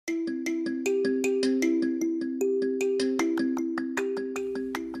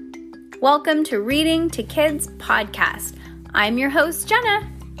Welcome to Reading to Kids podcast. I'm your host,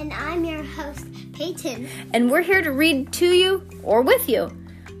 Jenna. And I'm your host, Peyton. And we're here to read to you or with you.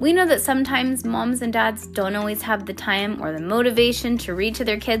 We know that sometimes moms and dads don't always have the time or the motivation to read to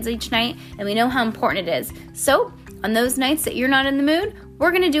their kids each night, and we know how important it is. So, on those nights that you're not in the mood,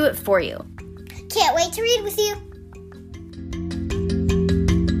 we're going to do it for you. Can't wait to read with you.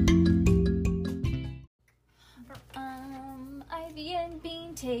 Ivy and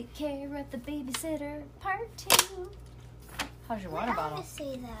Bean take care of the babysitter, part 2. How's your water bottle? I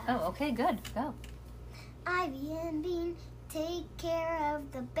say that. Oh, okay, good. Go. Ivy and Bean take care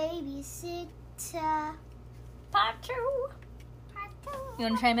of the babysitter. Part 2. Part 2. You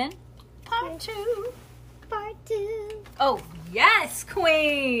want to chime in? Part 2. Part 2. Oh, yes,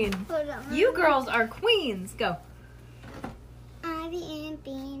 queen. Hold on. You girls are queens. Go. Ivy and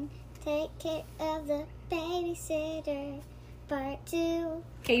Bean take care of the babysitter. Part 2.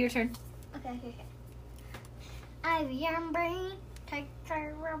 Okay, your turn. Okay. Ivy and Bean take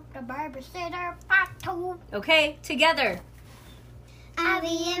care of the babysitter. Part 2. Okay, together.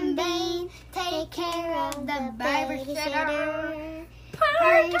 Ivy and Bean take care of the babysitter.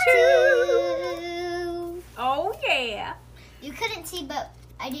 Part 2. 2. Oh, yeah. You couldn't see, but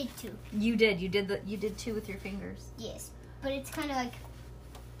I did 2. You did. You did 2 with your fingers. Yes, but it's kind of like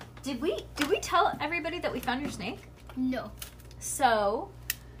Did we tell everybody that we found your snake? no. So,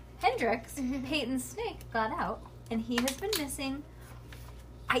 Hendrix, Peyton's snake, got out, and he has been missing,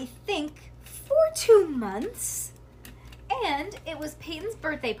 I think, for 2 months. And it was Peyton's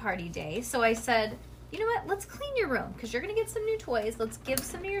birthday party day, so I said, you know what, let's clean your room, because you're going to get some new toys. Let's give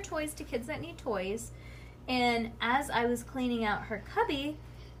some of your toys to kids that need toys. And as I was cleaning out her cubby,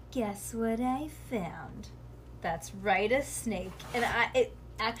 guess what I found? That's right, a snake. And it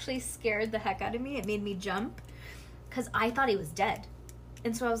actually scared the heck out of me. It made me jump, because I thought he was dead.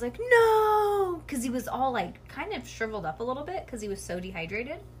 And so I was like, no, because he was all like kind of shriveled up a little bit because he was so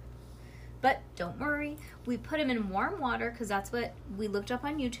dehydrated. But don't worry, we put him in warm water because that's what we looked up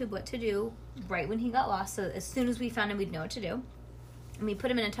on YouTube what to do right when he got lost. So as soon as we found him, we'd know what to do. And we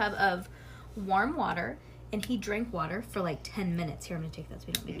put him in a tub of warm water, and he drank water for like 10 minutes. Here, I'm going to take that so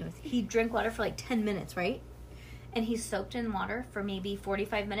we don't make noise. He drank water for like 10 minutes, right? And he soaked in water for maybe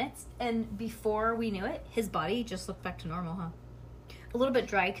 45 minutes. And before we knew it, his body just looked back to normal, huh? A little bit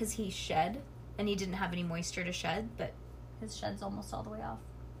dry because he shed, and he didn't have any moisture to shed, but his shed's almost all the way off.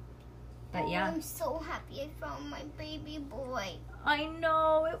 But yeah. I'm so happy I found my baby boy. I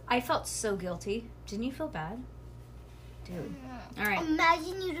know. I felt so guilty. Didn't you feel bad? Dude. All right.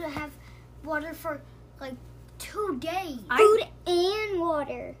 Imagine you to have water for like 2 days. Food and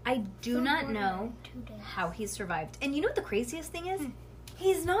water. I do Food, not water, know 2 days. how he survived. And you know what the craziest thing is?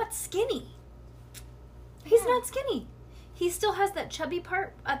 He's not skinny. He's not skinny. He still has that chubby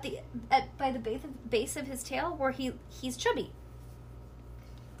part by the base of his tail where he's chubby.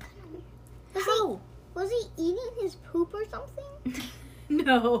 Was he eating his poop or something?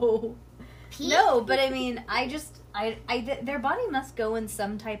 No. Pee? No, but I mean, their body must go in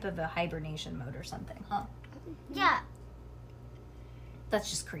some type of a hibernation mode or something, huh? Yeah, That's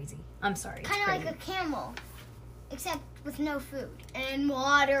just crazy. I'm sorry. kind of like a camel, except with no food and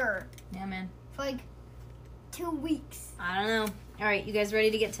water Yeah, man. for like 2 weeks. I don't know. All right, you guys ready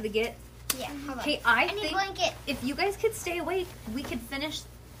to get to the get? Yeah, hold on. Okay, I need think blanket. if you guys could stay awake, we could finish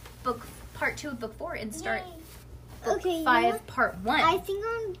part 2 of book 4 and start book Okay, 5, part 1. I think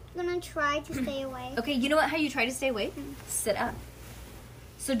I'm gonna try to stay awake. Okay, you know what? How you try to stay awake? Sit up.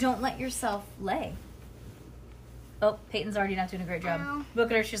 So don't let yourself lay. Oh, Peyton's already not doing a great job. Ow.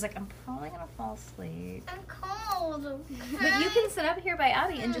 Look at her. She's like, I'm probably going to fall asleep. I'm cold. But you can sit up here by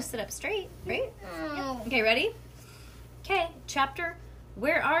Abby and just sit up straight, right? Oh. Okay, ready? Okay, chapter.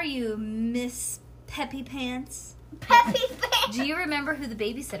 Where are you, Miss Peppy Pants? Peppy Pants. Do you remember who the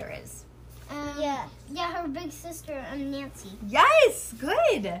babysitter is? Yeah. Yeah, her big sister, Nancy. Yes,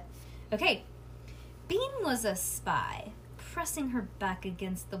 good. Okay, Bean was a spy. Pressing her back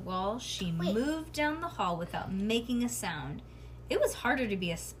against the wall, she moved down the hall without making a sound. It was harder to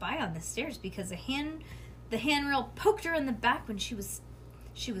be a spy on the stairs because the handrail poked her in the back when she was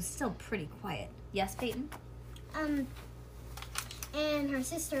still pretty quiet. Yes, Peyton? And her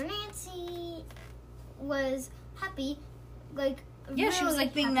sister Nancy was happy, like Yeah, she was really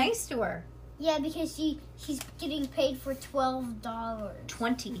like being happy. nice to her. Yeah, because she's getting paid for $12.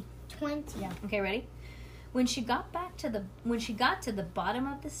 20. 20. Yeah. Okay, ready? When she got to the bottom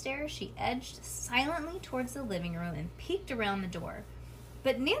of the stairs, she edged silently towards the living room and peeked around the door.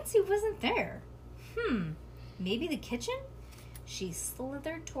 But Nancy wasn't there. Maybe the kitchen? She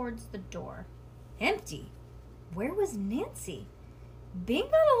slithered towards the door. Empty. Where was Nancy? Bean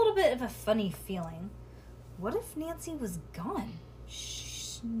got a little bit of a funny feeling. What if Nancy was gone?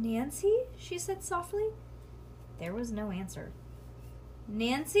 Shh, Nancy? She said softly. There was no answer.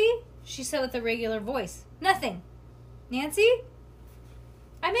 Nancy? She said with a regular voice. Nothing. Nancy?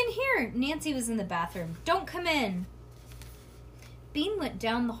 I'm in here. Nancy was in the bathroom. Don't come in. Bean went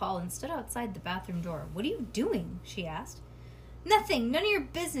down the hall and stood outside the bathroom door. What are you doing? She asked. Nothing. None of your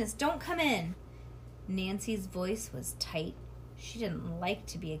business. Don't come in. Nancy's voice was tight. She didn't like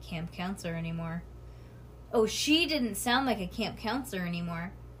to be a camp counselor anymore. Oh, she didn't sound like a camp counselor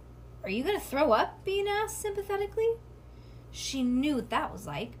anymore. Are you going to throw up? Bean asked sympathetically. She knew what that was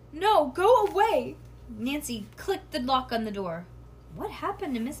like. No, go away. Nancy clicked the lock on the door. What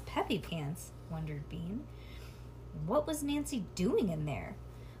happened to Miss Peppy Pants? Wondered Bean. What was Nancy doing in there?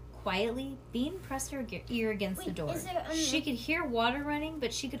 Quietly, Bean pressed her ear against the door. She could hear water running,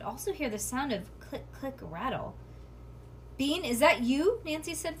 but she could also hear the sound of click, click, rattle. Bean, is that you?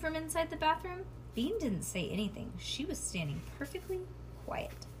 Nancy said from inside the bathroom. Bean didn't say anything. She was standing perfectly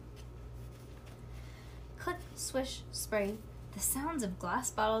quiet. Click, swish, spray. The sounds of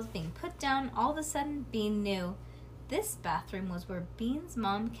glass bottles being put down. All of a sudden, Bean knew. This bathroom was where Bean's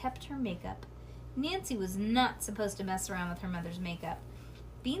mom kept her makeup. Nancy was not supposed to mess around with her mother's makeup.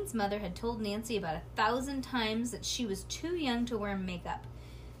 Bean's mother had told Nancy about 1,000 times that she was too young to wear makeup.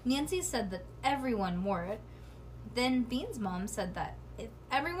 Nancy said that everyone wore it. Then Bean's mom said that if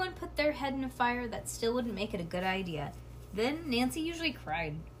everyone put their head in a fire, that still wouldn't make it a good idea. Then Nancy usually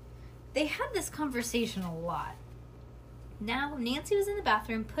cried. They had this conversation a lot. Now, Nancy was in the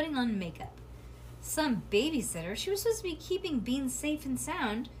bathroom putting on makeup. Some babysitter. She was supposed to be keeping Bean safe and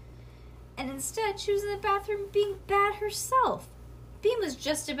sound. And instead, she was in the bathroom being bad herself. Bean was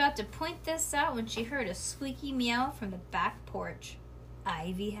just about to point this out when she heard a squeaky meow from the back porch.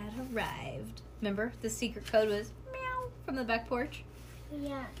 Ivy had arrived. Remember, the secret code was meow from the back porch?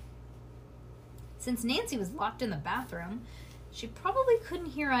 Yeah. Since Nancy was locked in the bathroom, she probably couldn't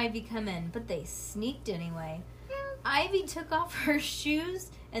hear Ivy come in, but they sneaked anyway. Ivy took off her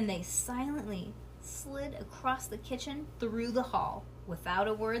shoes, and they silently slid across the kitchen through the hall. Without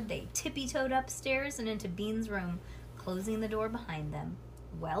a word, they tippy-toed upstairs and into Bean's room, closing the door behind them.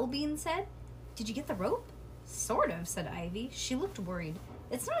 Well, Bean said, did you get the rope? Sort of, said Ivy. She looked worried.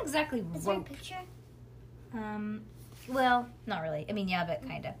 It's not exactly rope. Is there a picture? Well, not really. I mean, yeah, but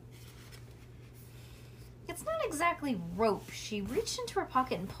kind of. It's not exactly rope. She reached into her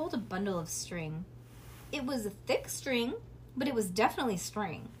pocket and pulled a bundle of string. It was a thick string, but it was definitely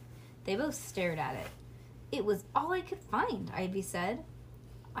string. They both stared at it. It was all I could find, Ivy said.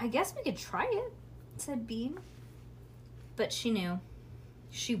 I guess we could try it, said Bean. But she knew.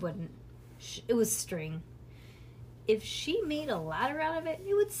 She wouldn't. It was string. If she made a ladder out of it,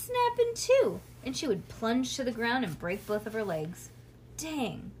 it would snap in two, and she would plunge to the ground and break both of her legs.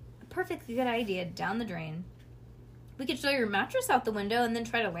 Dang. A perfectly good idea down the drain. We could throw your mattress out the window and then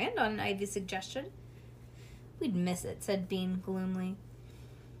try to land on it, Ivy suggested. We'd miss it, said Bean gloomily.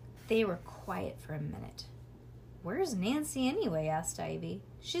 They were quiet for a minute. Where's Nancy anyway? Asked Ivy.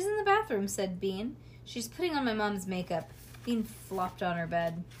 She's in the bathroom, said Bean. She's putting on my mom's makeup. Bean flopped on her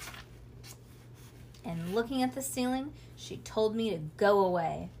bed. And looking at the ceiling, she told me to go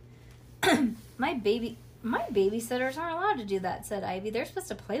away. My babysitters aren't allowed to do that, said Ivy. They're supposed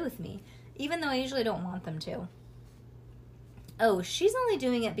to play with me, even though I usually don't want them to. Oh, she's only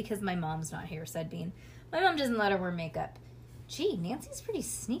doing it because my mom's not here, said Bean. My mom doesn't let her wear makeup. Gee, Nancy's pretty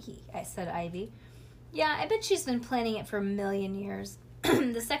sneaky, said Ivy. Yeah, I bet she's been planning it for a million years.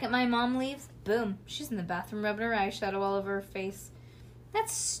 The second my mom leaves, boom, she's in the bathroom rubbing her eyeshadow all over her face.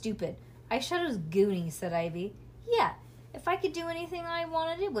 That's stupid. Eyeshadow's goony, said Ivy. Yeah, if I could do anything I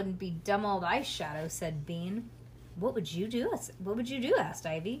wanted, it wouldn't be dumb old eyeshadow, said Bean. What would you do? Asked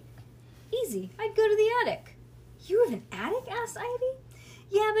Ivy. Easy, I'd go to the attic. You have an attic? Asked Ivy.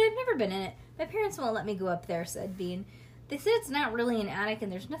 Yeah, but I've never been in it. My parents won't let me go up there, said Bean. They said it's not really an attic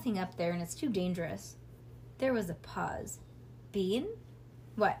and there's nothing up there and it's too dangerous. There was a pause. Bean?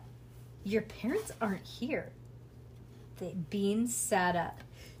 What? Your parents aren't here. Bean sat up.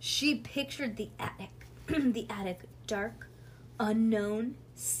 She pictured the attic. The attic, dark, unknown,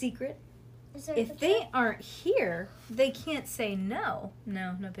 secret. If they aren't here, they can't say no.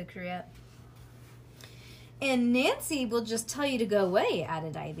 No picture yet. And Nancy will just tell you to go away,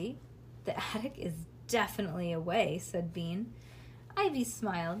 added Ivy. The attic is definitely away, said Bean. Ivy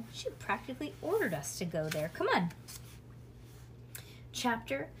smiled. She practically ordered us to go there. Come on.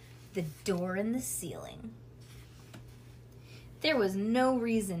 Chapter, The Door in the Ceiling. There was no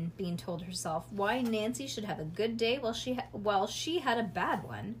reason, Bean told herself, why Nancy should have a good day while she had a bad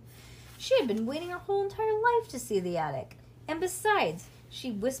one. She had been waiting her whole entire life to see the attic, And besides,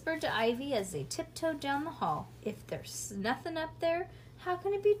 she whispered to Ivy as they tiptoed down the hall, if there's nothing up there, how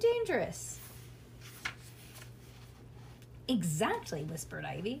can it be dangerous? Exactly, whispered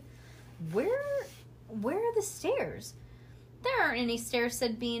Ivy. Where are the stairs? There aren't any stairs,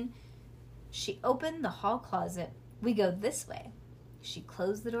 said Bean. She opened the hall closet. We go this way. She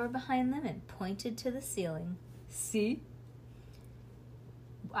closed the door behind them and pointed to the ceiling. See?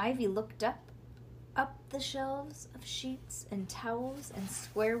 Ivy looked up the shelves of sheets and towels and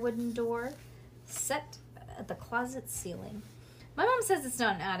square wooden door set at the closet ceiling. My mom says it's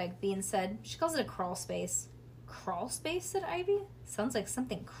not an attic, Bean said. She calls it a crawl space. Crawl space, said Ivy. Sounds like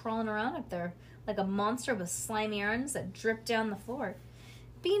something crawling around up there, like a monster with slimy arms that drip down the floor.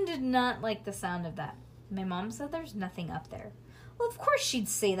 Bean did not like the sound of that. My mom said there's nothing up there. Well, of course she'd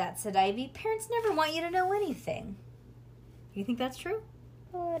say that, said Ivy. Parents never want you to know anything. You think that's true?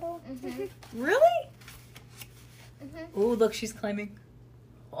 A little. Mm-hmm. Really? Mm-hmm. Oh, look, she's climbing.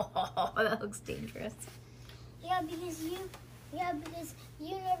 Oh, that looks dangerous. Yeah, because you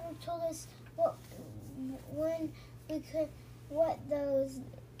never told us what those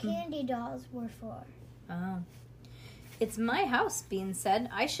candy dolls were for. Oh. It's my house, Bean said.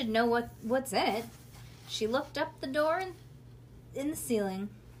 I should know what's in it. She looked up the door in the ceiling.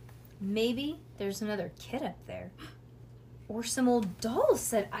 Maybe there's another kid up there. Or some old dolls,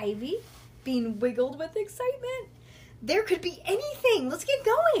 said Ivy. Bean wiggled with excitement. There could be anything. Let's get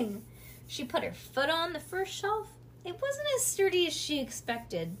going. She put her foot on the first shelf. It wasn't as sturdy as she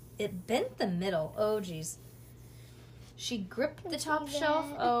expected. It bent the middle. Oh, geez. She gripped the top shelf.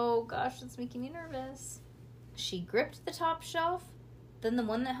 Oh, gosh, that's making me nervous. She gripped the top shelf, then the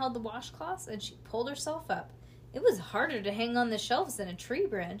one that held the washcloths, and she pulled herself up. It was harder to hang on the shelves than a tree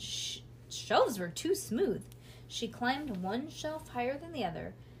branch. Shelves were too smooth. She climbed one shelf higher than the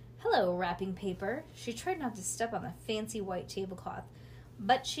other. Hello, wrapping paper. She tried not to step on the fancy white tablecloth,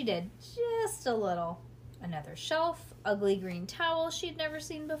 but she did, just a little. Another shelf, ugly green towel she'd never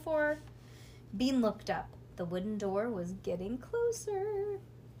seen before. Bean looked up. The wooden door was getting closer.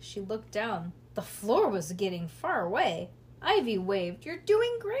 She looked down. The floor was getting far away. Ivy waved. You're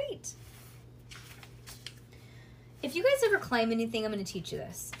doing great. If you guys ever climb anything, I'm going to teach you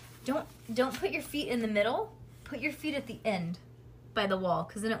this. Don't put your feet in the middle. Put your feet at the end by the wall,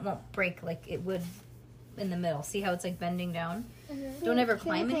 because then it won't break like it would in the middle. See how it's like bending down? Mm-hmm. Don't ever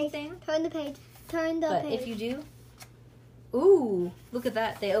climb anything. Turn the page. But if you do, ooh, look at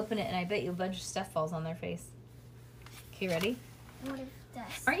that. They open it, and I bet you a bunch of stuff falls on their face. Okay, ready? What is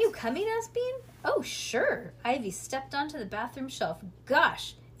this? Aren't you coming, asked Bean? Oh, sure. Ivy stepped onto the bathroom shelf.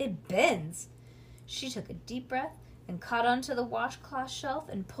 Gosh, it bends. She took a deep breath and caught onto the washcloth shelf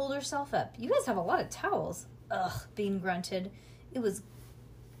and pulled herself up. You guys have a lot of towels. Ugh, Bean grunted.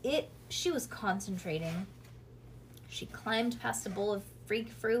 She was concentrating. She climbed past a bowl of freak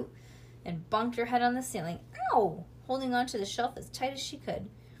fruit and bonked her head on the ceiling. Ow! Holding onto the shelf as tight as she could.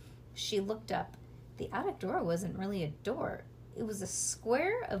 She looked up. The attic door wasn't really a door. It was a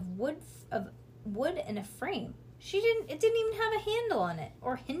square of wood and a frame. It didn't even have a handle on it,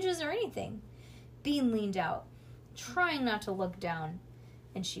 or hinges or anything. Bean leaned out, trying not to look down,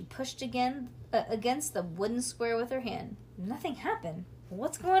 and she pushed against the wooden square with her hand. Nothing happened.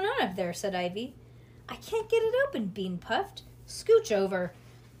 What's going on up there? Said Ivy. I can't get it open, Bean puffed. Scooch over.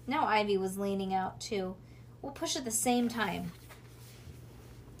 Now Ivy was leaning out, too. We'll push at the same time.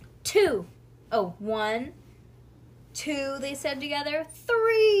 2. Oh, 1, 2, they said together.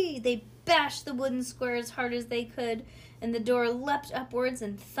 3! They bashed the wooden square as hard as they could, and the door leapt upwards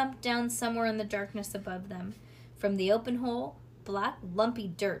and thumped down somewhere in the darkness above them. From the open hole, black, lumpy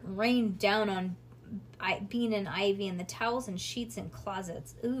dirt rained down on Bean and Ivy and the towels and sheets and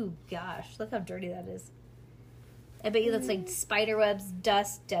closets. Ooh, gosh, look how dirty that is. I bet you that's like spider webs,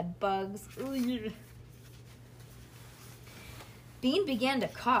 dust, dead bugs. Ooh. Bean began to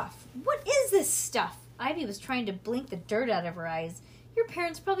cough. What is this stuff? Ivy was trying to blink the dirt out of her eyes. Your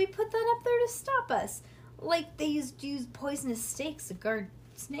parents probably put that up there to stop us. Like they used to use poisonous snakes to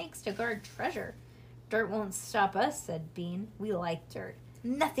guard treasure. Dirt won't stop us, said Bean. We like dirt.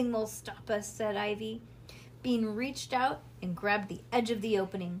 Nothing will stop us, said Ivy. Bean reached out and grabbed the edge of the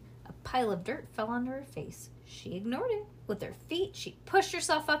opening. A pile of dirt fell onto her face. She ignored it. With her feet, she pushed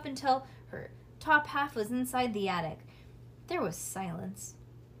herself up until her top half was inside the attic. There was silence.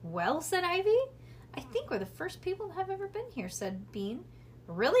 Well, said Ivy. I think we're the first people to have ever been here, said Bean.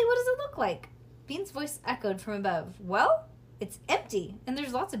 Really? What does it look like? Bean's voice echoed from above. Well, it's empty, and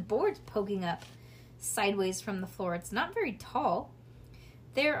there's lots of boards poking up sideways from the floor. It's not very tall.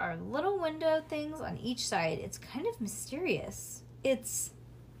 There are little window things on each side. It's kind of mysterious. It's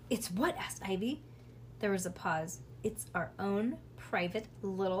what? Asked Ivy. There was a pause. It's our own private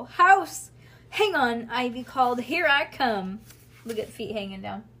little house. Hang on, Ivy called. Here I come. Look at feet hanging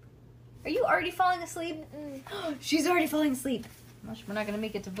down. Are you already falling asleep? She's already falling asleep. Well, we're not going to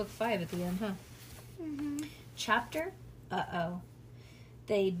make it to book 5 at the end, huh? Mm-hmm. Chapter, uh-oh.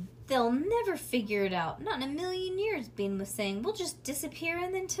 They'll never figure it out. Not in a million years, Bean was saying. We'll just disappear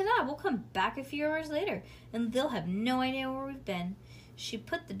and then ta-da, we'll come back a few hours later. And they'll have no idea where we've been. She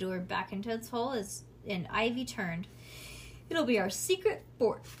put the door back into its hole and Ivy turned. It'll be our secret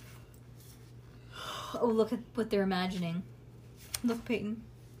fort. Oh, look at what they're imagining. Look, Peyton.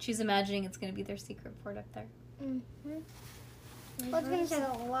 She's imagining it's going to be their secret fort up there. Mm-hmm. Well, it's going to take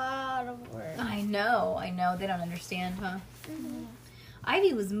a lot of work. I know. They don't understand, huh? Mm-hmm.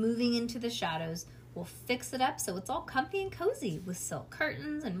 Ivy was moving into the shadows. We'll fix it up so it's all comfy and cozy with silk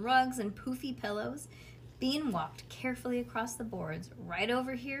curtains and rugs and poofy pillows. Bean walked carefully across the boards. Right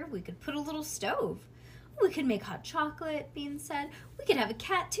over here, we could put a little stove. We could make hot chocolate, Bean said. We could have a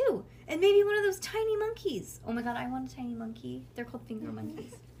cat, too. And maybe one of those tiny monkeys. Oh, my God, I want a tiny monkey. They're called finger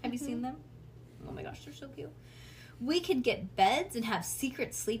monkeys. Have you seen them? Oh, my gosh, they're so cute. We could get beds and have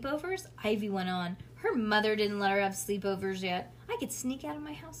secret sleepovers, Ivy went on. Her mother didn't let her have sleepovers yet. I could sneak out of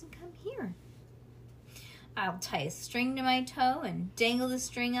my house and come here. I'll tie a string to my toe and dangle the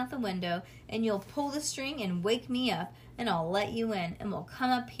string out the window, and you'll pull the string and wake me up, and I'll let you in, and we'll come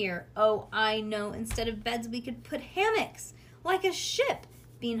up here. Oh, I know, instead of beds, we could put hammocks, like a ship.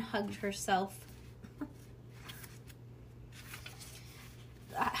 Bean hugged herself.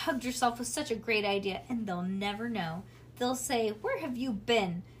 Hugged herself with such a great idea, and they'll never know. They'll say, where have you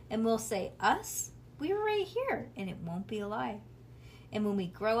been? And we'll say, us? We were right here, and it won't be a lie. And when we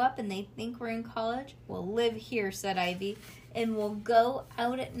grow up and they think we're in college, we'll live here, said Ivy, and we'll go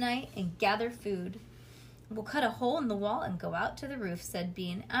out at night and gather food. We'll cut a hole in the wall and go out to the roof, said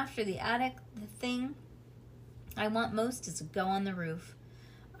Bean. After the attic, the thing I want most is to go on the roof.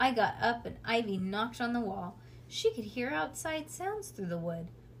 I got up and Ivy knocked on the wall. She could hear outside sounds through the wood.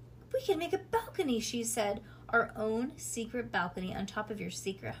 We can make a balcony, she said. Our own secret balcony on top of your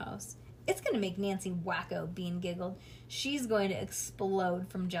secret house. It's going to make Nancy wacko, Bean giggled. She's going to explode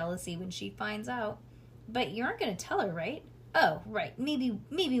from jealousy when she finds out. But you aren't going to tell her, right? Oh, right. Maybe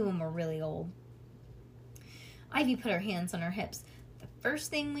when we're really old. Ivy put her hands on her hips. The first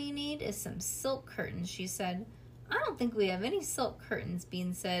thing we need is some silk curtains, she said. I don't think we have any silk curtains,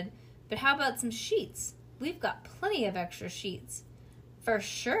 Bean said. But how about some sheets? We've got plenty of extra sheets. For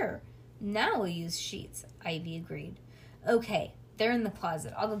sure. Now we'll use sheets, Ivy agreed. Okay. They're in the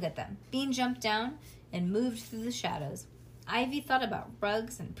closet. I'll go get them. Bean jumped down and moved through the shadows. Ivy thought about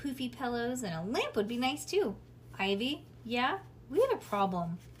rugs and poofy pillows, and a lamp would be nice too. Ivy, yeah? We have a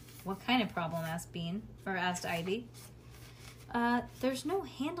problem. What kind of problem? Asked Ivy. There's no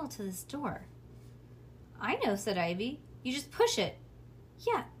handle to this door. I know, said Ivy. You just push it.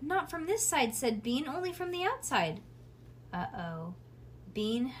 Yeah, not from this side, said Bean, only from the outside. Uh-oh.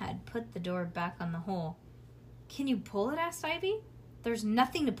 Bean had put the door back on the hole. Can you pull it? Asked Ivy. There's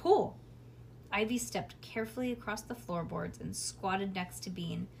nothing to pull. Ivy stepped carefully across the floorboards and squatted next to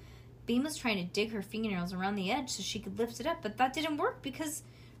Bean. Bean was trying to dig her fingernails around the edge so she could lift it up, but that didn't work because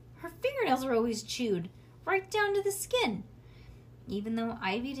her fingernails were always chewed, right down to the skin. Even though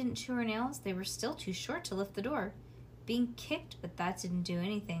Ivy didn't chew her nails, they were still too short to lift the door. Bean kicked, but that didn't do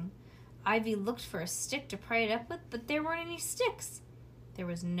anything. Ivy looked for a stick to pry it up with, but there weren't any sticks. There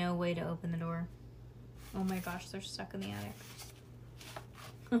was no way to open the door. Oh my gosh, they're stuck in the attic.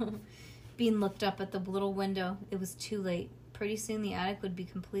 Bean looked up at the little window. It was too late. Pretty soon the attic would be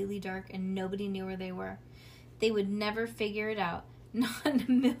completely dark and nobody knew where they were. They would never figure it out. Not in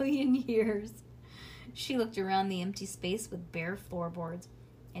a million years. She looked around the empty space with bare floorboards.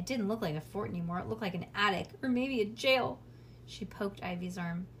 It didn't look like a fort anymore. It looked like an attic or maybe a jail. She poked Ivy's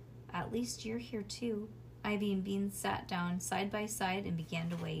arm. At least you're here too. Ivy and Bean sat down side by side and began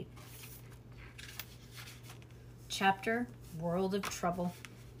to wait. Chapter, World of Trouble.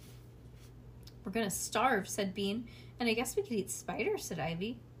 We're gonna starve, said Bean. And I guess we could eat spiders, said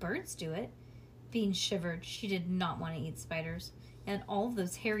Ivy. Birds do it. Bean shivered. She did not want to eat spiders. And all of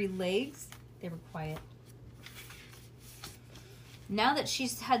those hairy legs. They were quiet. Now that she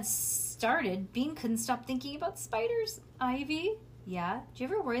had started, Bean couldn't stop thinking about spiders. Ivy? Yeah? Do you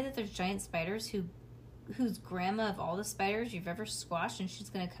ever worry that there's giant spiders who's grandma of all the spiders you've ever squashed and she's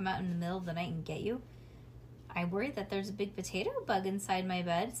going to come out in the middle of the night and get you? I worry that there's a big potato bug inside my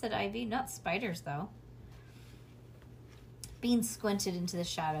bed, said Ivy. Not spiders, though. Bean squinted into the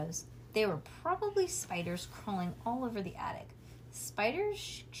shadows. They were probably spiders crawling all over the attic.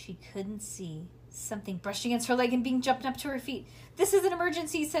 Spiders she couldn't see. Something brushed against her leg and Bean jumped up to her feet. This is an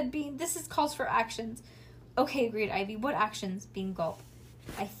emergency, said Bean. This is calls for actions. Okay, agreed Ivy. What actions? Bean gulped.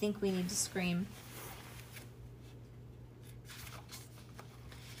 I think we need to scream.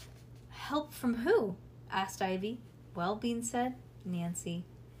 Help from who? Asked Ivy. Well, Bean said. Nancy.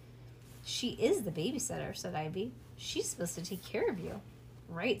 She is the babysitter, said Ivy. She's supposed to take care of you.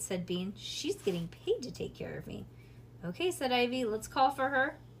 Right, said Bean. She's getting paid to take care of me. Okay, said Ivy. Let's call for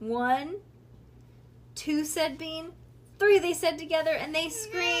her. 1, 2, said Bean. 3, they said together, and they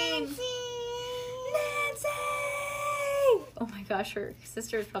screamed. Nancy! Oh my gosh, her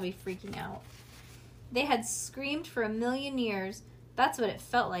sister is probably freaking out. They had screamed for a million years. That's what it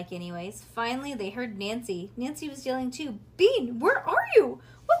felt like anyways. Finally, they heard Nancy. Nancy was yelling too. Bean, where are you?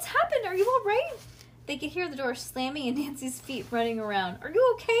 What's happened? Are you all right? They could hear the door slamming and Nancy's feet running around. Are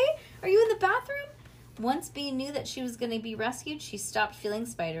you okay? Are you in the bathroom? Once Bean knew that she was going to be rescued, she stopped feeling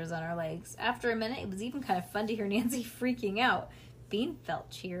spiders on her legs. After a minute, it was even kind of fun to hear Nancy freaking out. Bean felt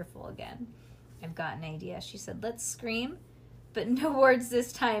cheerful again. I've got an idea, she said. Let's scream. But no words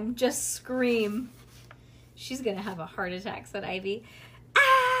this time, just scream. She's going to have a heart attack, said Ivy.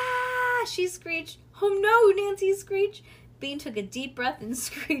 Ah! She screeched. Oh no, Nancy screeched. Bean took a deep breath and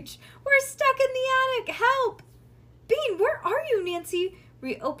screeched. We're stuck in the attic. Help! Bean, where are you, Nancy?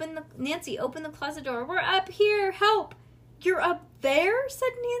 Nancy opened the closet door. We're up here. Help! You're up there?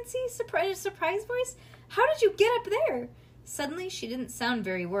 Said Nancy, surprised voice. How did you get up there? Suddenly, she didn't sound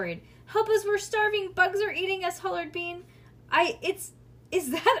very worried. Help us, we're starving. Bugs are eating us, hollered Bean.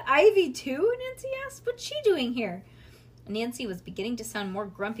 Is that Ivy too? Nancy asked. What's she doing here? Nancy was beginning to sound more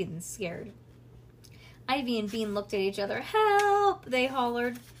grumpy than scared. Ivy and Bean looked at each other. Help! They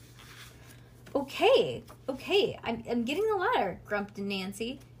hollered. Okay, I'm getting the ladder, grumped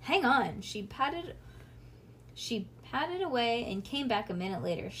Nancy. Hang on. She patted away and came back a minute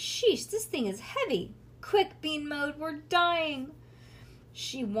later. Sheesh, this thing is heavy. Quick, Bean mode, we're dying.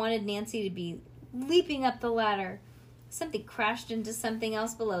 She wanted Nancy to be leaping up the ladder. Something crashed into something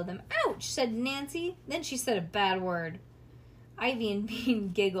else below them. Ouch, said Nancy. Then she said a bad word. Ivy and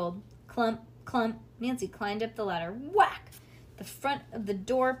Bean giggled. Clump, clump. Nancy climbed up the ladder. Whack! The front of the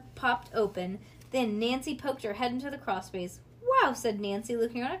door popped open. Then Nancy poked her head into the crawlspace. Wow, said Nancy,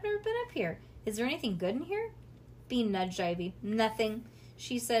 looking around. I've never been up here. Is there anything good in here? Bean nudged Ivy. Nothing,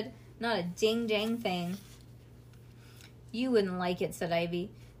 she said. Not a ding-dang thing. You wouldn't like it, said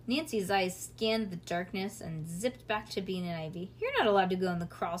Ivy. Nancy's eyes scanned the darkness and zipped back to Bean and Ivy. You're not allowed to go in the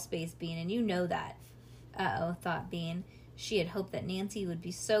crawlspace, Bean, and you know that. Uh-oh, thought Bean. She had hoped that Nancy would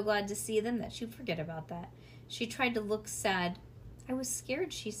be so glad to see them that she'd forget about that. She tried to look sad. I was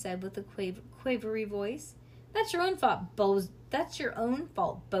scared, she said with a quavery voice. That's your own fault,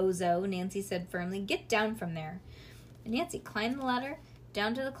 bozo, Nancy said firmly. Get down from there. And Nancy climbed the ladder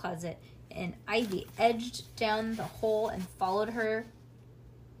down to the closet, and Ivy edged down the hole and followed her.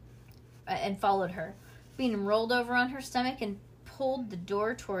 Bean rolled over on her stomach and pulled the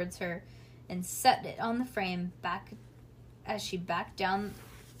door towards her and set it on the frame back as she backed down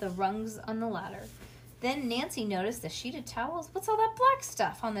the rungs on the ladder. Then Nancy noticed a sheet of towels. What's all that black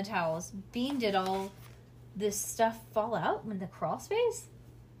stuff on the towels? Bean, did all this stuff fall out in the crawl space?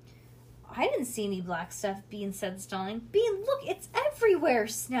 I didn't see any black stuff, Bean said, stalling. Bean, look, it's everywhere,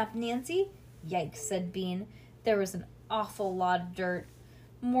 snapped Nancy. Yikes, said Bean. There was an awful lot of dirt.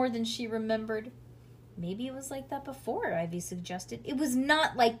 More than she remembered. Maybe it was like that before, Ivy suggested. It was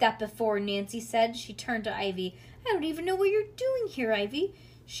not like that before, Nancy said. She turned to Ivy. I don't even know what you're doing here, Ivy.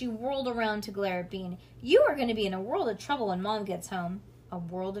 She whirled around to glare at Bean. You are going to be in a world of trouble when Mom gets home. A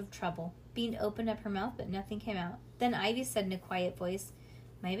world of trouble. Bean opened up her mouth, but nothing came out. Then Ivy said in a quiet voice,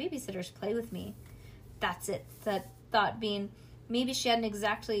 my babysitters play with me. That's it, thought Bean. Maybe she hadn't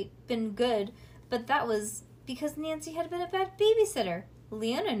exactly been good, but that was because Nancy had been a bad babysitter.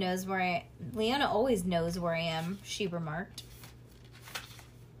 Leona always knows where I am, she remarked.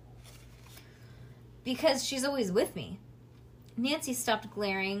 Because she's always with me. Nancy stopped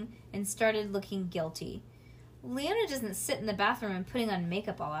glaring and started looking guilty. Leona doesn't sit in the bathroom and putting on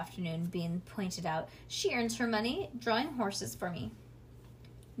makeup all afternoon, Bean pointed out. She earns her money drawing horses for me.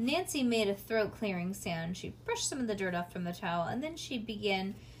 Nancy made a throat-clearing sound. She brushed some of the dirt off from the towel, and then she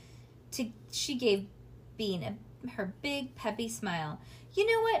gave Bean her big, peppy smile. You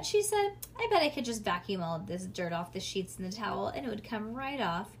know what, she said. I bet I could just vacuum all of this dirt off the sheets and the towel, and it would come right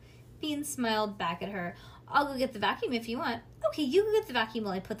off. Bean smiled back at her. I'll go get the vacuum if you want. Okay, you go get the vacuum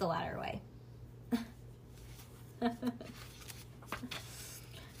while I put the ladder away.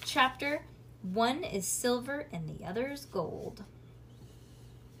 Chapter 1 is silver and the other is gold.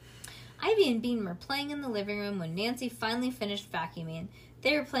 Ivy and Bean were playing in the living room when Nancy finally finished vacuuming.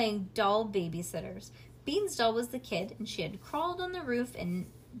 They were playing doll babysitters. Bean's doll was the kid, and she had crawled on the roof and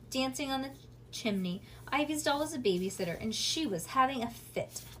dancing on the chimney. Ivy's doll was a babysitter, and she was having a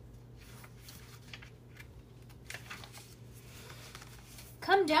fit.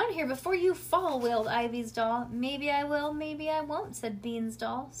 Come down here before you fall, wailed Ivy's doll. Maybe I will, maybe I won't, said Bean's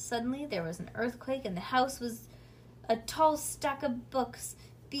doll. Suddenly there was an earthquake, and the house was a tall stack of books.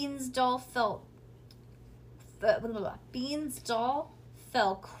 Bean's doll fell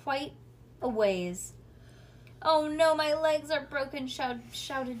quite a ways. Oh no, my legs are broken,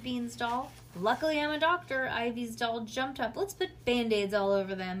 shouted Bean's doll. Luckily I'm a doctor. Ivy's doll jumped up. Let's put band-aids all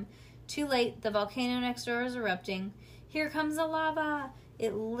over them. Too late, the volcano next door is erupting. Here comes the lava.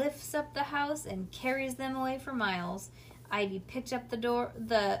 It lifts up the house and carries them away for miles. Ivy picked up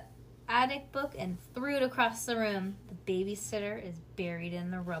the attic book and threw it across the room. The babysitter is buried in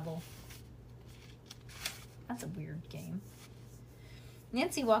the rubble. That's a weird game.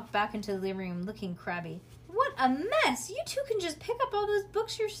 Nancy walked back into the living room looking crabby. What a mess! You two can just pick up all those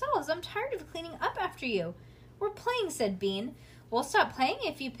books yourselves. I'm tired of cleaning up after you. We're playing, said Bean. We'll stop playing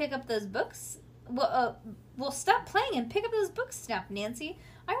if you pick up those books. We'll stop playing and pick up those books, snapped Nancy.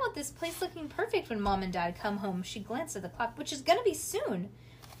 I want this place looking perfect when Mom and Dad come home. She glanced at the clock, which is going to be soon.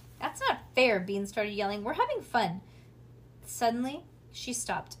 That's not fair, Bean started yelling. We're having fun. Suddenly, she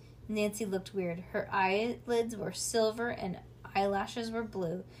stopped. Nancy looked weird. Her eyelids were silver and eyelashes were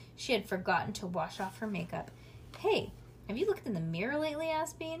blue. She had forgotten to wash off her makeup. Hey, have you looked in the mirror lately?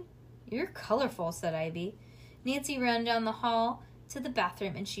 Asked Bean. You're colorful, said Ivy. Nancy ran down the hall to the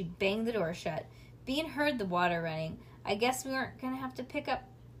bathroom and she banged the door shut. Bean heard the water running. I guess we aren't going to have to pick up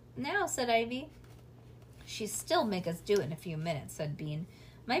now, said Ivy. She'll still make us do it in a few minutes, said Bean.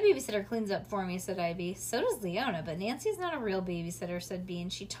 My babysitter cleans up for me, said Ivy. So does Leona, but Nancy's not a real babysitter, said Bean.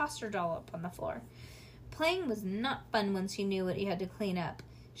 She tossed her doll up on the floor. Playing was not fun once you knew what you had to clean up.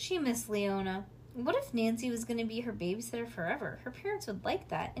 She missed Leona. What if Nancy was going to be her babysitter forever? Her parents would like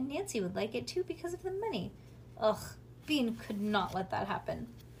that, and Nancy would like it too because of the money. Ugh, Bean could not let that happen.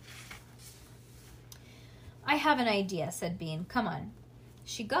 I have an idea, said Bean. Come on.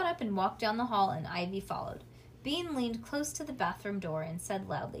 She got up and walked down the hall, and Ivy followed. Bean leaned close to the bathroom door and said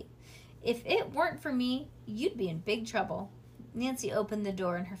loudly, If it weren't for me, you'd be in big trouble. Nancy opened the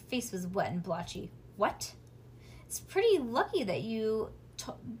door, and her face was wet and blotchy. What? It's pretty lucky that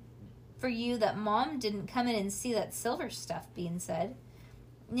for you that Mom didn't come in and see that silver stuff, Bean said.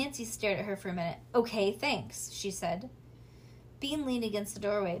 Nancy stared at her for a minute. Okay, thanks, she said. Bean leaned against the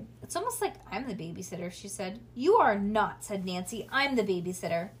doorway. It's almost like I'm the babysitter, she said. You are not, said Nancy. I'm the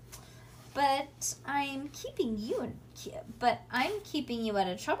babysitter. But I'm keeping you out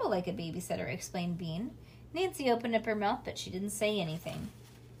of trouble like a babysitter, explained Bean. Nancy opened up her mouth, but she didn't say anything.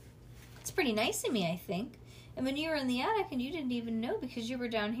 It's pretty nice of me, I think. And when you were in the attic and you didn't even know because you were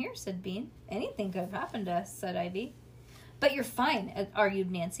down here, said Bean. Anything could have happened to us, said Ivy. But you're fine,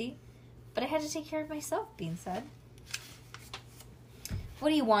 argued Nancy. But I had to take care of myself, Bean said. What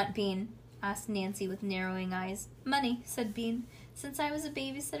do you want, Bean? Asked Nancy with narrowing eyes. Money, said Bean. Since I was a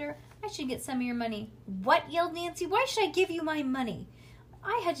babysitter, I should get some of your money. What? Yelled Nancy. Why should I give you my money?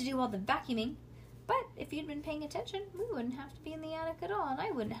 I had to do all the vacuuming. But if you'd been paying attention, we wouldn't have to be in the attic at all, and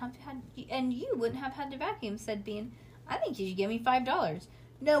you wouldn't have had to vacuum, said Bean. I think you should give me $5.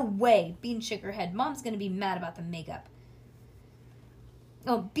 No way, Bean shook her head. Mom's going to be mad about the makeup.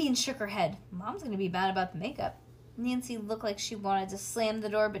 Oh, Bean shook her head. Mom's going to be mad about the makeup. Nancy looked like she wanted to slam the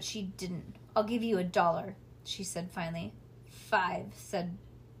door, but she didn't. I'll give you $1, she said finally. 5, said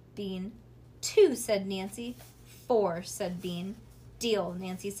Bean. 2, said Nancy. 4, said Bean. Deal,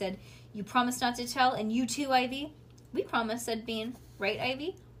 Nancy said. You promise not to tell, and you too, Ivy? We promise, said Bean. Right,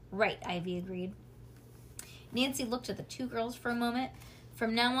 Ivy? Right, Ivy agreed. Nancy looked at the two girls for a moment.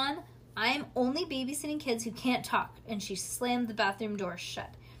 From now on, I'm only babysitting kids who can't talk, and she slammed the bathroom door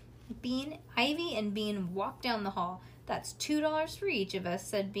shut. Ivy and Bean walked down the hall. That's $2 for each of us,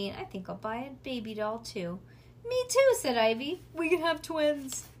 said Bean. I think I'll buy a baby doll, too. Me too, said Ivy. We can have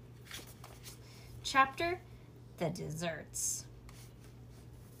twins. Chapter The Desserts.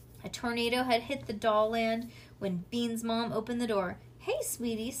 A tornado had hit the doll land when Bean's mom opened the door. Hey,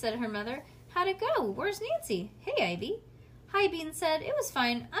 sweetie, said her mother. How'd it go? Where's Nancy? Hey, Ivy. Hi, Bean said. It was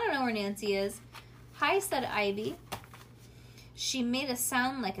fine. I don't know where Nancy is. Hi, said Ivy. She made a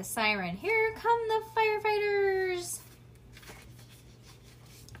sound like a siren. Here come the firefighters.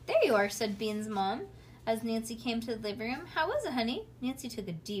 There you are, said Bean's mom, as Nancy came to the living room. How was it, honey? Nancy took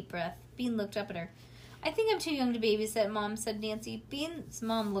a deep breath. Bean looked up at her. I think I'm too young to babysit, Mom, said Nancy. Bean's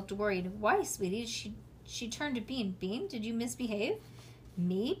mom looked worried. Why, sweetie? She turned to Bean. Bean, did you misbehave?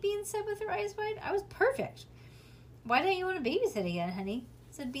 Me? Bean said with her eyes wide. I was perfect. Why don't you want to babysit again, honey?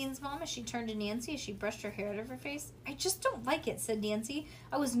 said Bean's mom as she turned to Nancy as she brushed her hair out of her face. I just don't like it, said Nancy.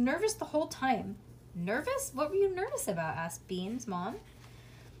 I was nervous the whole time. Nervous? What were you nervous about? Asked Bean's mom.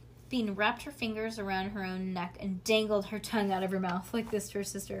 Bean wrapped her fingers around her own neck and dangled her tongue out of her mouth like this to her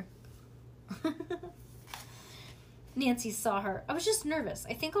sister. Nancy saw her. I was just nervous.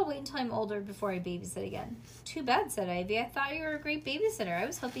 I think I'll wait until I'm older before I babysit again. Too bad, said Ivy. I thought you were a great babysitter. I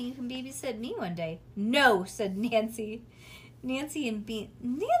was hoping you can babysit me one day. No, said Nancy.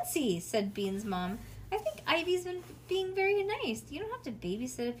 Nancy, said Bean's mom. I think Ivy's been being very nice. You don't have to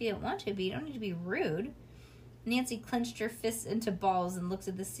babysit if you don't want to, but you don't need to be rude. Nancy clenched her fists into balls and looked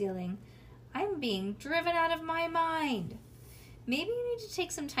at the ceiling. I'm being driven out of my mind. Maybe you need to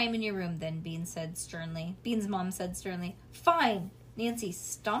take some time in your room then, Bean's mom said sternly. Fine. Nancy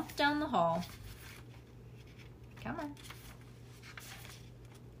stomped down the hall. Come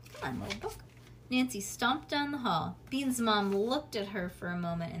on, little book. Nancy stomped down the hall. Bean's mom looked at her for a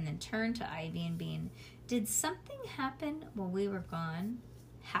moment and then turned to Ivy and Bean. Did something happen while we were gone?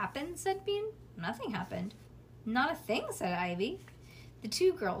 Happen, said Bean. Nothing happened. Not a thing, said Ivy. The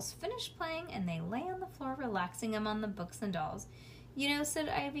two girls finished playing and they lay on the floor relaxing among the books and dolls. You know, said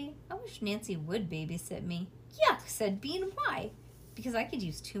Ivy, I wish Nancy would babysit me. Yuck, said Bean. Why? Because I could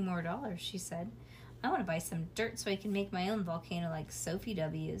use $2 more, she said. I want to buy some dirt so I can make my own volcano like Sophie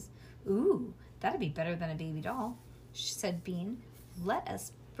W's. Ooh, that'd be better than a baby doll, said Bean. Let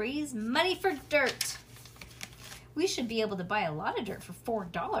us raise money for dirt. We should be able to buy a lot of dirt for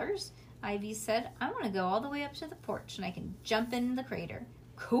 $4. Ivy said, I want to go all the way up to the porch and I can jump in the crater.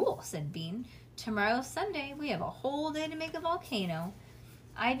 Cool, said Bean. Tomorrow's Sunday. We have a whole day to make a volcano.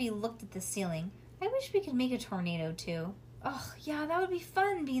 Ivy looked at the ceiling. I wish we could make a tornado too. Oh, yeah, that would be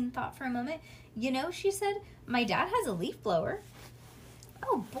fun, Bean thought for a moment. You know, she said, my dad has a leaf blower.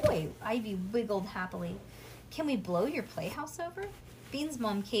 Oh boy, Ivy wiggled happily. Can we blow your playhouse over? Bean's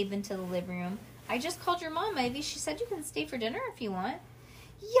mom caved into the living room. I just called your mom, Ivy. She said you can stay for dinner if you want.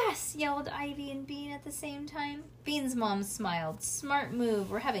 Yes, yelled Ivy and Bean at the same time. Bean's mom smiled. Smart move.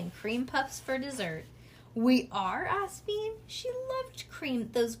 We're having cream puffs for dessert. We are? Asked Bean. She loved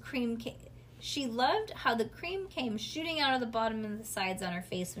She loved how the cream came shooting out of the bottom and the sides on her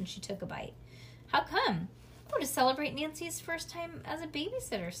face when she took a bite. How come? Oh, to celebrate Nancy's first time as a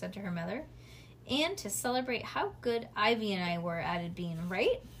babysitter, said to her mother. And to celebrate how good Ivy and I were, added Bean.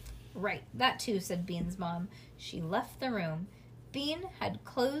 Right? Right. That too, said Bean's mom. She left the room. Bean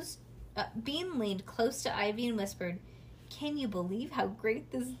leaned close to Ivy and whispered, Can you believe how great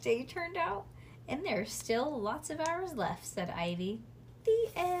this day turned out? And there are still lots of hours left, said Ivy. The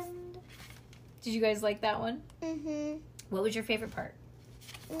end. Did you guys like that one? Mm-hmm. What was your favorite part?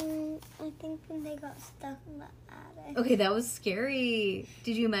 I think when they got stuck in the attic. Okay, that was scary.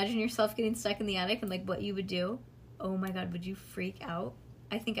 Did you imagine yourself getting stuck in the attic and like what you would do? Oh my god, would you freak out?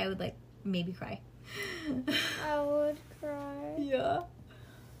 I think I would like maybe cry. I would cry. Yeah.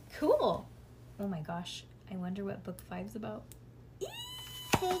 Cool. Oh my gosh. I wonder what book 5's about.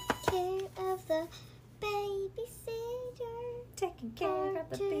 Take care of the babysitter. Taking care of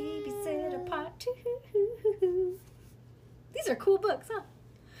the babysitter part 2. These are cool books, huh?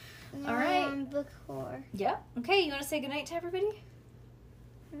 All right. Book 4. Yeah. Okay, you want to say goodnight to everybody?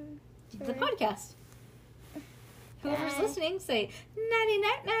 The podcast. Whoever's listening, say nighty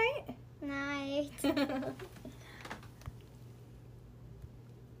night night. Night.